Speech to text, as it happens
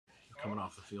coming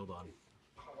off the field on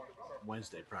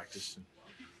Wednesday practice. And,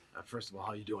 first of all,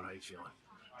 how you doing? How you feeling?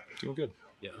 Doing good.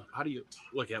 Yeah. How do you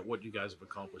look at what you guys have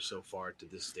accomplished so far to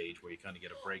this stage, where you kind of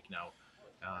get a break now,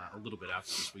 a little bit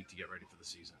after this week to get ready for the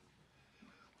season?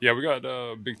 Yeah, we got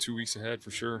a big 2 weeks ahead for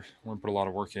sure. We're gonna put a lot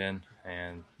of work in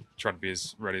and try to be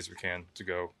as ready as we can to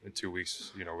go in 2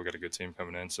 weeks. We got a good team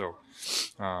coming in, so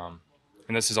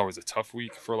and this is always a tough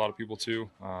week for a lot of people too.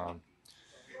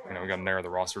 We got to narrow the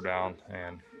roster down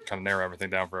and kind of narrow everything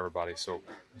down for everybody. So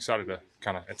excited to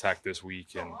kind of attack this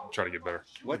week and try to get better.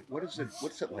 What's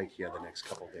it like here the next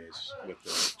couple of days with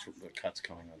the cuts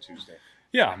coming on Tuesday?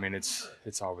 Yeah, I mean it's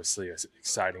obviously an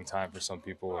exciting time for some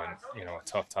people and a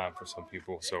tough time for some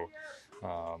people. So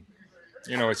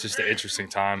it's just an interesting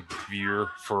time of year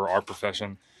for our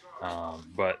profession.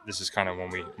 But this is kind of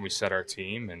when we set our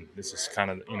team, and this is kind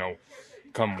of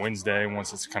come Wednesday,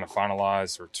 once it's kind of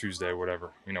finalized, or Tuesday,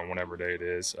 whatever, whenever day it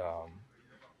is,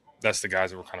 that's the guys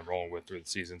that we're kind of rolling with through the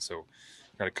season. So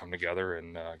got to come together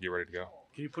and get ready to go.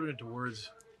 Can you put it into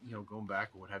words, going back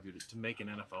or what have you, to make an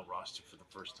NFL roster for the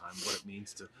first time, what it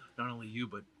means to not only you,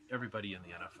 but everybody in the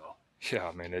NFL? Yeah,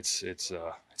 I mean, it's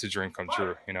a dream come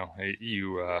true.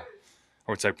 I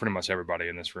would say pretty much everybody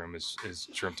in this room is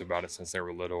dreamt about it since they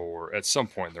were little or at some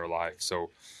point in their life.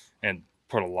 So, and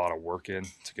put a lot of work in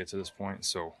to get to this point.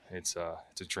 So it's a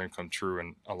dream come true,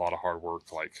 and a lot of hard work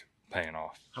paying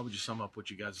off. How would you sum up what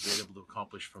you guys have been able to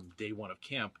accomplish from day one of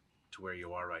camp to where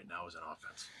you are right now as an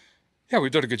offense? Yeah,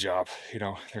 we've done a good job.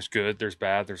 There's good, there's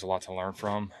bad, there's a lot to learn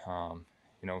from.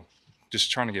 Just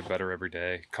trying to get better every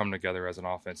day, come together as an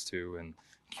offense too, and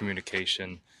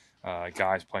communication,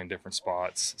 guys playing different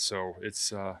spots. So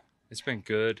it's been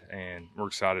good, and we're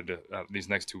excited to these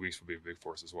next 2 weeks will be big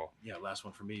for us as well. Yeah, last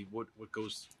one for me. What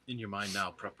goes in your mind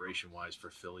now, preparation-wise, for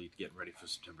Philly getting ready for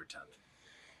September 10th?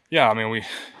 Yeah, I mean, we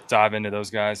dive into those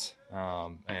guys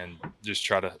and just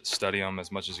try to study them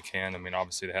as much as you can. I mean,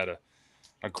 obviously they had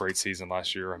a great season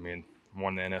last year. I mean,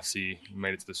 won the NFC,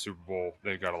 made it to the Super Bowl.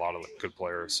 They've got a lot of good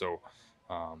players, so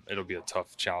it'll be a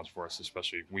tough challenge for us,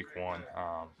 especially week one,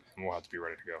 and we'll have to be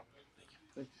ready to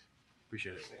go.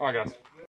 Appreciate it. All right, guys.